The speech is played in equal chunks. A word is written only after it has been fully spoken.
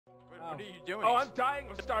What are you doing? Oh, I'm dying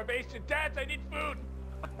of starvation. Dads, I need food.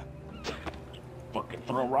 Fucking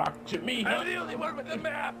throw rocks at me, huh? I'm the only one with the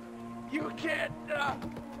map. You can't.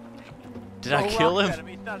 Did I kill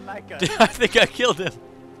him? Like I think I killed him.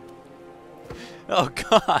 Oh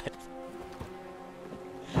God.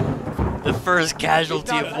 The first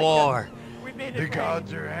casualty of war. The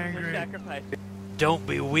gods are angry. Don't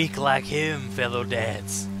be weak like him, fellow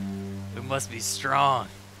dads. We must be strong.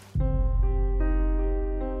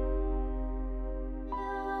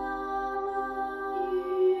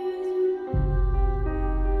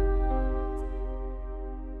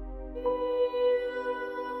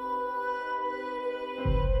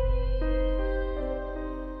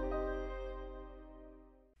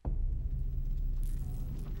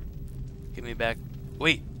 Get me back.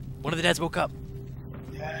 Wait, one of the dads woke up.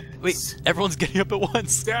 Yes. Wait, everyone's getting up at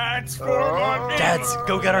once. Dads, form on me. Dads,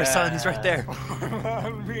 go get our son. He's right there.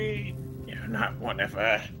 On me. You're not one of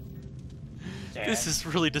us. This is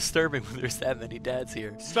really disturbing when there's that many dads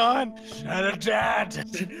here. Son, not a dad.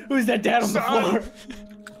 Who's that dad on the floor?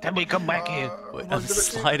 Let me come back here. Wait, I'm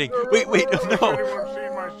sliding. Wait, oh no. Anyone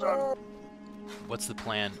seen my son? What's the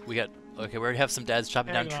plan? We got. Okay, we already have some dads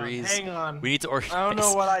chopping down trees. Hang on. We need to organize. I don't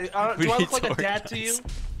know what I. We Do I need look like to a dad to you?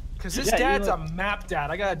 organize. Because this Yeah, dad's you a map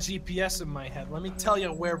dad. I got a GPS in my head. Let me tell you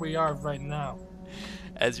where we are right now.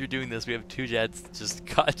 As you're doing this, we have two dads just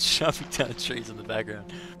caught chopping down trees in the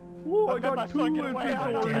background. Whoa, I got two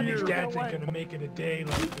Damn, these dads ain't gonna make it a day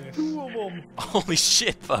like this. Two of them. Holy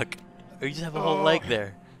shit, fuck. You just have a whole leg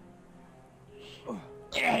there.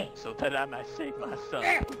 So that I might save my son.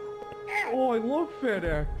 Oh, I love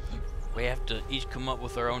FedEx. We have to each come up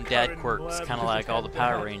with our own dad quirks, kind of like all the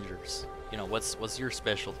Power Rangers. You know, what's your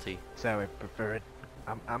specialty? That's how I prefer it.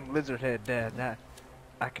 I'm lizard-head dad.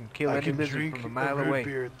 I can kill I any can lizard drink from a mile root away.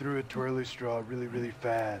 beer through a twirly straw really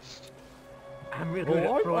fast. I'm really good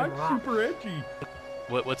at throwing rocks. super edgy.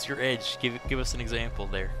 What's your edge? Give us an example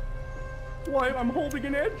there. Why, I'm holding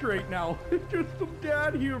an edge right now. Just some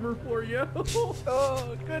dad humor for you.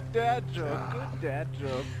 Oh, good dad joke. Good dad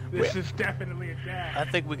joke. This is definitely a dad. I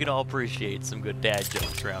think we can all appreciate some good dad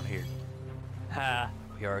jokes around here. Ha.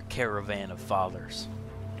 We are a caravan of fathers.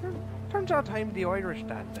 Turns out I'm the Irish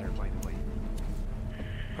dad there, by the way.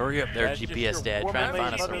 Hurry up there, That's just GPS your dad. Try and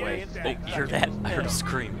find us a womanly way. instinct. Oh, you heard that? I heard a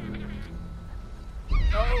scream.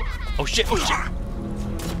 Oh, Oh shit, oh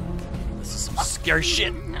shit! This is some scary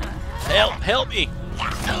shit. Help me!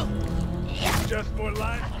 just more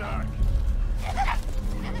livestock.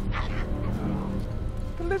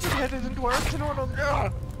 The lizard head isn't working on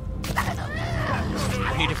him.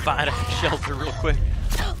 We need to find a shelter real quick.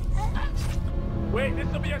 Wait, this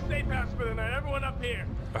will be a safe house for the night. Everyone up here.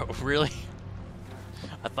 Oh, really?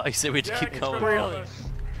 I thought you said we'd Yeah, keep it's going. for all of us,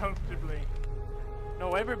 comfortably.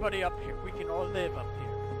 No, everybody up here. We can all live up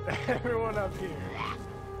here. Everyone up here.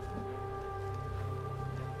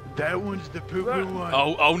 That one's the poo-poo one.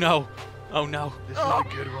 Oh no. Oh no. This is a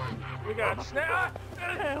good one. We got snap.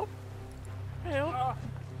 Help! Help!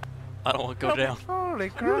 I don't want to go down. Holy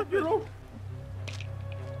crap.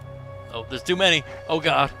 Oh, there's too many. Oh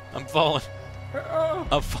god, I'm falling.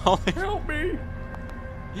 I'm falling. Help me.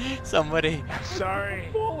 Somebody. Sorry.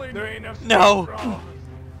 There ain't enough No. space for all.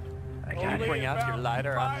 I gotta Only bring out your about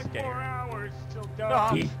lighter. I'm 5 more scared. hours till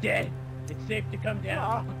dawn. He's dead. It's safe to come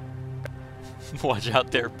down. Watch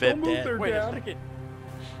out there, Pet Dad. Wait a second.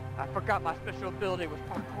 I forgot my special ability was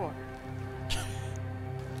parkour.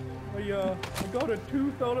 I got a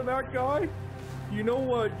tooth out of that guy. You know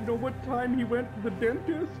what time he went to the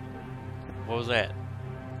dentist? What was that?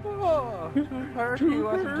 Oh, 2:30,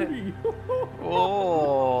 wasn't it? 2:30.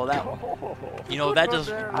 Oh, that You know, that just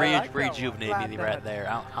I like that one. rejuvenated me right there.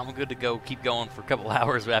 I'm good to go. Keep going for a couple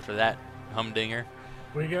hours after that humdinger.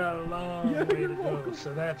 We got a long way to go,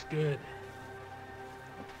 so that's good.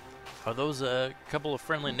 Are those a couple of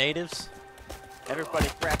friendly natives? Everybody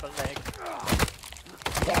grab a leg.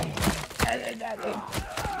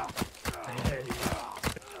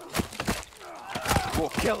 We'll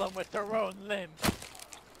kill them with their own limbs.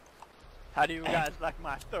 How do you guys like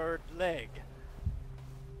my third leg?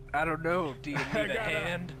 I don't know. Do you need a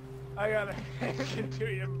hand? I gotta hand it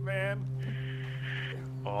to you, man.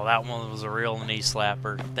 Oh, that one was a real knee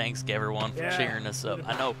slapper. Thanks to everyone for Yeah. cheering us up.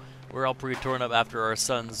 I know we're all pretty torn up after our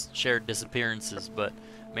son's shared disappearances, but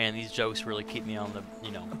man, these jokes really keep me on the,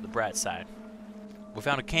 the bright side. We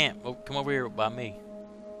found a camp. Oh, come over here by me.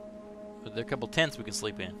 There are a couple tents we can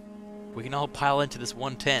sleep in. We can all pile into this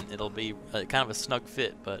one tent. It'll be kind of a snug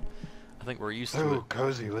fit, but I think we're used to it. Oh,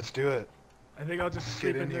 cozy. Let's do it. I think I'll just Let's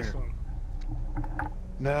sleep get in in this here. one.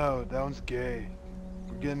 No, that one's gay.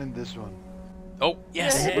 We're getting in this one. Oh,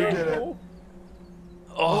 yes! We did it.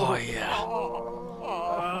 Oh yeah.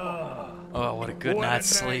 Oh, what a good night's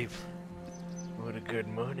sleep. What a good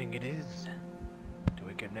morning it is. To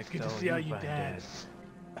wake up next Good to to all see how you you fine dance. dads.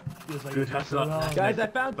 Feels like Good you hustle hustle. along. Guys, I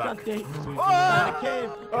found something. Ah! A cave.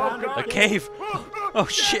 Oh, Found a God. A cave. Oh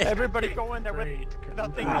shit. Everybody go in there with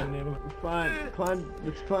nothing. Fine.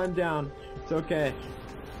 Let's climb down. It's okay.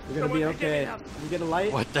 We're gonna be okay. We get a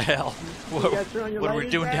light? What the hell? You What, guys turn on your what are we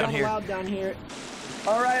lighting? doing It's down not here? allowed down here.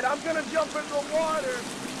 Alright, I'm gonna jump in the water.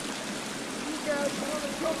 You guys wanna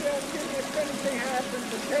jump down and get me if anything happens,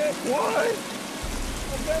 okay? What?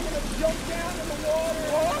 I'm gonna jump down in the water.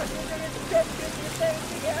 What? You're gonna jump in if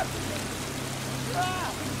anything happens. Ah!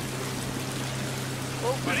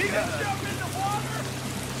 Oh, but he didn't jump in the water!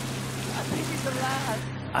 I think he's alive.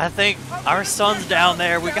 I think our son's down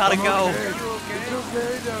there. We gotta go. It's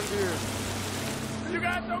okay down here. You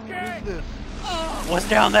guys okay? What's this? What's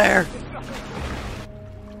down there?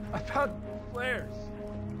 I found flares.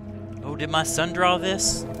 Oh, did my son draw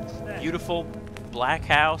this? Beautiful black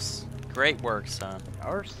house. Great work, son.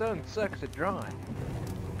 Our son sucks at drawing.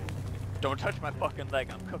 Don't touch my fucking leg,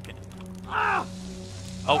 I'm cooking it.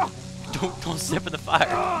 Oh, don't step in the fire.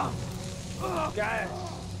 Guys,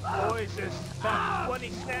 boys, there's about 20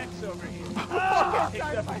 snacks over here.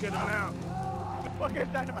 Picked up a good amount. Fucking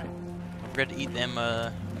dynamite. Don't forget to eat them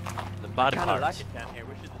the body Kinda like parts. it down here,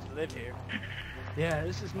 we should just live here. Yeah,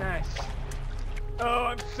 this is nice. Oh,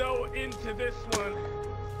 I'm so into this one.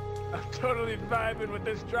 I'm totally vibing with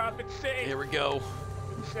this drop. It's safe. Here we go.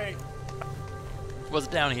 Safe. What's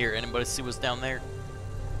down here? Anybody see what's down there?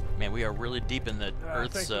 Man, we are really deep in the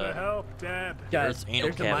Thanks Earth's for the help, Dad. Earth's anal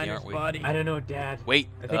there's a cavity, miner's aren't we? body. I don't know, Dad. Wait,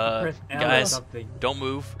 I think you pressed L or guys, something. don't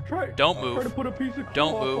move. Try to move. put a piece of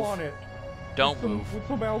Don't cloth move. on it. Don't With some- move. With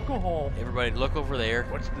some alcohol. Everybody, look over there.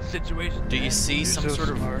 What's the situation? Do you Dad? see some so sort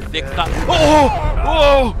of smart, thick Dad. thought?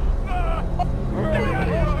 Oh! Whoa!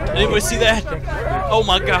 Anybody see that? Oh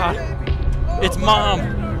my God! It's Mom.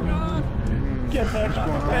 Get that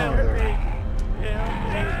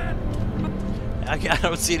I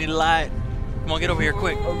don't see any light. Come on, get over here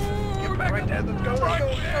quick. Right, Dad, let's go.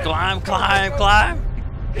 Climb, climb, climb.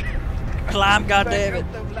 Climb, goddammit.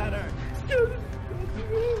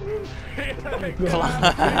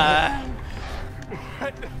 Climb.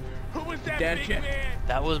 Who was that Dad, big check. man?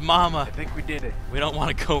 That was Mama. I think we did it. We don't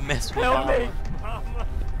want to go mess with Help Mama. me!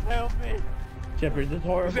 Help me! Shepard, this is Is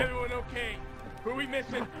horrible. everyone okay? Who are we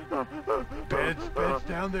missing? Bed's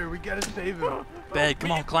down there. We gotta save him. Bed,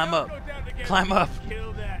 come on, climb up. Go down together. Climb up.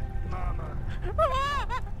 Kill that mama.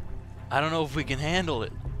 I don't know if we can handle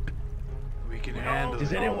it. We can handle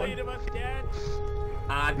Does it. anyone? Eight of us dead?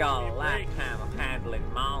 I got a lifetime of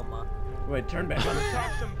handling mama. Wait, turn back on.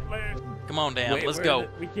 Toss some flares. Come on, Dan, Wait, let's where go. is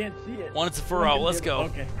it? We can't see it. Once and for all, let's go.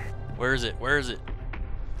 Okay. Where is it? Where is it?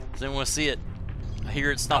 Does anyone see it? I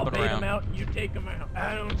hear it stomping Take around. them out. You take them out.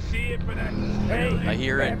 I don't see it, but I. I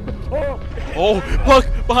hear it. Oh! Oh, Puck,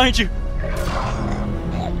 behind you!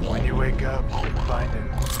 When you wake up, find him.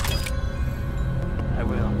 I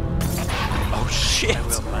will. Oh shit! I will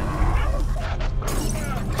find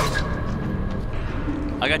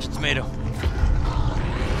I got your tomato.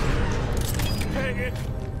 Dang it! Is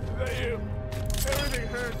that you? Everything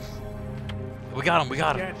hurts. We got him. We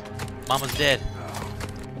got him. Yes. Mama's dead.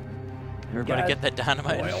 Everybody Guys, get that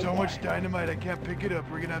dynamite. There's so much dynamite, I can't pick it up.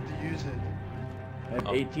 We're gonna have to use it. I have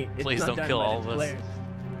Oh, 18. It's please not don't kill dynamite, all of it's us. flares.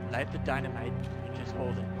 Light the dynamite and just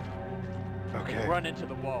hold it. Okay. And run into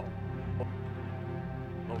the wall.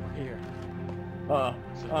 Over here. Uh,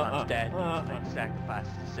 So Mom's dad makes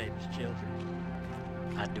sacrifices to save his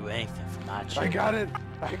children. I'd do anything for my I children. got it.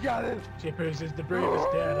 I got it. Chippers is the bravest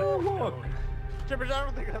dad. I've look. known. Chippers, I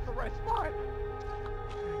don't think that's the right spot.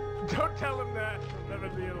 Don't tell him that. He'll never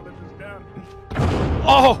be able to lift us down.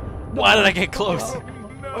 Oh! Why did I get close?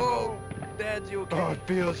 No. Oh, Dad's you okay? Oh, it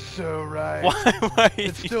feels so right. Why?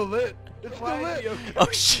 It's still lit. It's still lit. Oh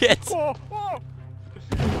shit! Oh, oh.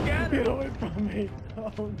 Get Get it. away from me. Oh,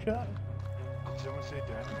 God. Did someone say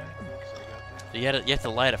dynamite? 'Cause I got that. You have to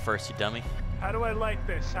light it first, you dummy. How do I light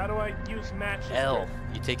this? How do I use matches? L.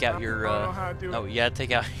 You take out your I don't know how to do no, it. you gotta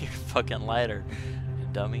take out your fucking lighter, you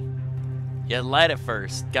dummy. You gotta light it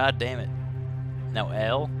first. God damn it. Now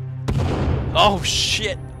L. Oh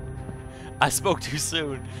shit! I spoke too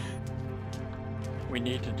soon. We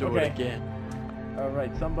need to do Okay. it again. All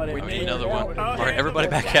right, somebody. We need wait, another wait, one. wait. I'll Alright, handle everybody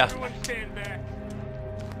it. back out. Everyone stand back.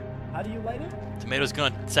 How do you light it? Tomato's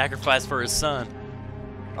gonna sacrifice for his son.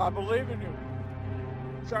 I believe in you.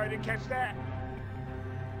 Sorry, I didn't catch that.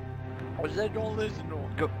 I said don't listen to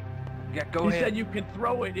him. Yeah, go You ahead. said you can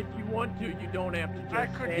throw it if you want to. You don't have to just. I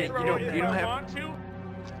could stand. throw don't- it if you don't I have- want to.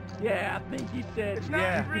 Yeah, I think he said. It's not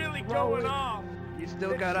you can really throw going it. off. You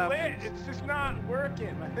still It's got up. lit. It's just not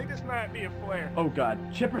working. I think this might be a flare. Oh god,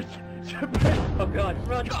 Chipper! Oh god,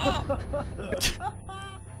 run!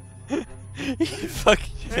 You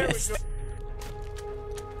fucking There we pissed.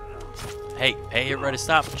 Hey, everybody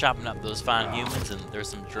stop chopping up those fine humans, and there's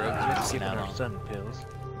some drugs you're missing Giving out our on. son pills.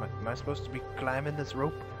 Am I supposed to be climbing this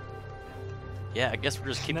rope? Yeah, I guess we're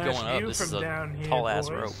just keep Nice going up. view This from is a down here, tall-ass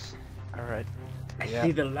boys. rope. Alright. I Yeah.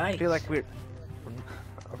 see the I lights. feel like are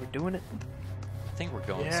we doing it? I think we're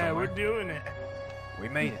going Yeah, somewhere. we're doing it. We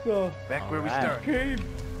made it. The Back where we Alright. started.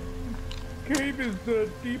 cave is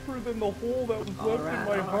deeper than the hole that was left in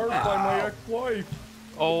my heart by my ex-wife.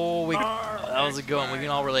 Oh, we. Arr, How's it going? We can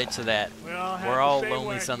all relate to that. We all have We're the all same lonely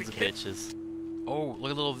work. sons We of can't- bitches. Oh,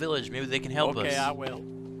 look at a little village. Maybe they can help Okay, us. I will.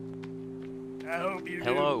 I hope you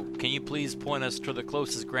Hello, can you please point us to the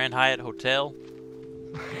closest Grand Hyatt hotel?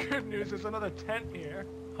 do. Good news, there's another tent here.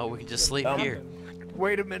 Oh, we can just sleep here.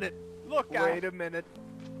 Wait a minute. Look out. Wait a minute.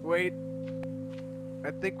 Wait.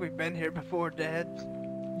 I think we've been here before, Dad.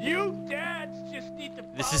 You dads just need to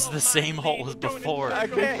This is follow the my same lead. hole We're as going in before.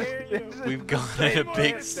 circles here, you- We've gone in a Boys, big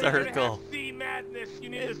you're gonna circle. have sea madness. You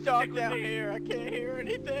need It's to dark stick with down me. here. I can't hear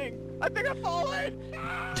anything. I think I'm falling.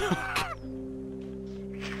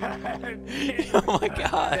 Oh my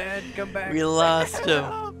god. Dad, come back. We lost him.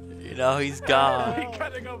 You know, he's gone. We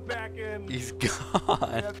gotta go back in. He's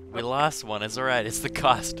gone. We lost one. It's alright. It's the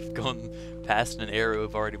cost of going past an area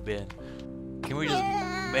we've already been. Can we just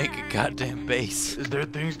make a goddamn base? Is there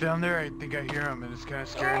things down there? I think I hear them, and it's kind of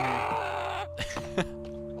scaring me.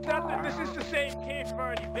 Not that this is the same cave we've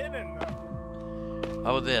already been in, though.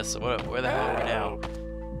 Oh, this. Where the hell are we now?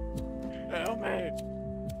 Help me.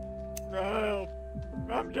 Help.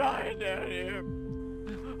 I'm dying down here.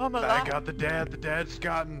 I'm I alive. got the dad. The dad's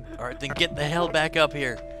gotten. Alright, then get the hell back up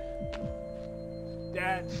here.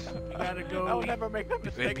 Dads, we gotta go. I'll never make that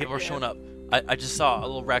mistake Wait, people are again. showing up. I just saw a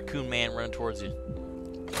little raccoon man running towards you.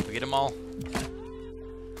 We get them all.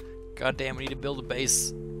 God damn, we need to build a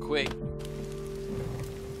base quick.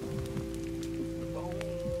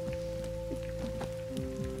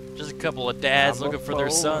 Just a couple of dads looking for their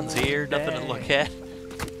sons here. Nothing to look at.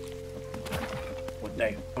 What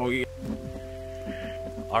day? Oh yeah.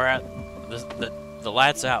 All right, the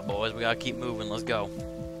lights out, boys. We gotta keep moving. Let's go.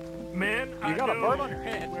 Man, You got a know bird on your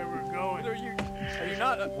hand. where we're going. Are you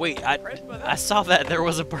not? Wait, impressed by that? I saw that there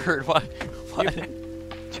was a bird. What?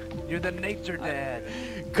 You're the nature dad.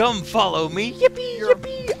 Come follow me. Yippee, You're a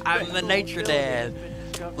yippee. I'm the little nature building dad. has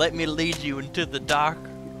been discovered. Let me lead you into the dark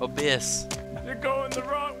abyss. You're going the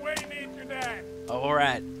wrong way, Nature Dad. All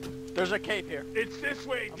right. There's a cave here. It's this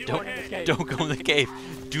way. Do Don't, ahead. don't go in the cave.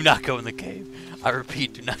 Do not go in the cave. I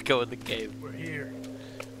repeat, do not go in the cave. We're here.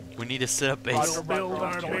 We need to set up base. We'll build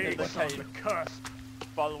our Don't base get on the the cave. cusp.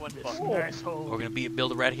 Following This fuck. nice hole. We're gonna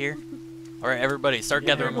build it right here. All right, everybody, start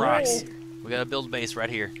gathering right rocks. here. We gotta build a base right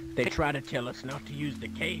here. They try to tell us not to use the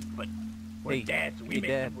cave, but we're Hey, dads. We hey, make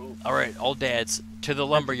Dad. the rules. All right, all dads to the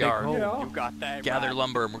lumber yard. Yeah. You got that Gather right.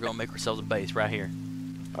 lumber, and we're gonna make ourselves a base right here.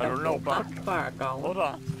 I don't know, Buck. Fire going. Hold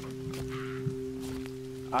on.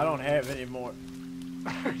 I don't have any more.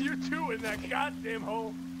 You two in that goddamn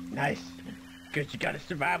hole. Nice. Cause you got a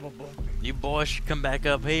survival book. You boys should come back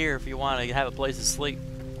up here if you want to have a place to sleep.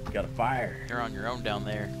 Got a fire. You're on your own down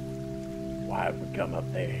there. Why would we come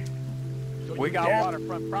up there? We got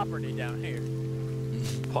waterfront property down here.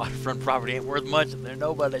 Waterfront property ain't worth much if there's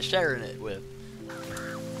nobody sharing it with.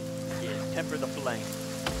 Yeah, temper the flame.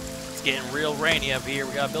 It's getting real rainy up here.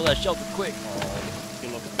 We gotta build that shelter quick. Oh,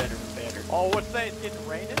 you're looking better and better. Oh, what's that? It's getting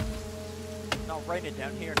raining? It's not raining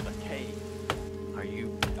down here in the cave.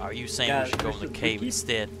 Are you saying Yeah, we should go in the we cave keep-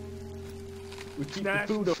 instead? We keep Nice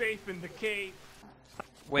the food and up. safe in the cave.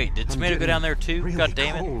 Wait, did Tomato go down there too? God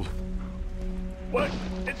damn it. What?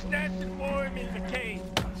 It's nice and warm in the cave.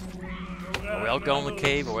 Are we all going in the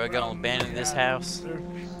cave? Or are we all gonna abandon this house?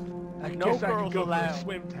 I No guess I can girls go for a allowed.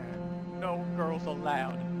 swim time. No girls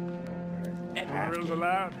allowed. No girls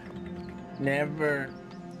allowed. Never.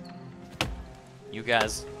 You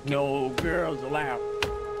guys, No girls allowed.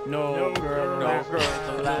 No, No girls No allowed. girls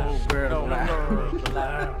allowed. No girls No allowed. girls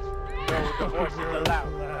allowed. No divorces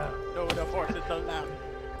allowed. No divorces allowed.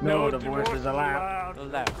 No divorces allowed.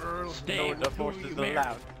 Allowed. Girls, Stay No with divorces who you marry.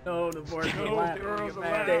 allowed. No divorces No allowed. girls You're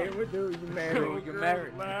allowed. Stay with who you marry. You're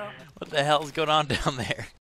married. allowed. what the hell's going on down there?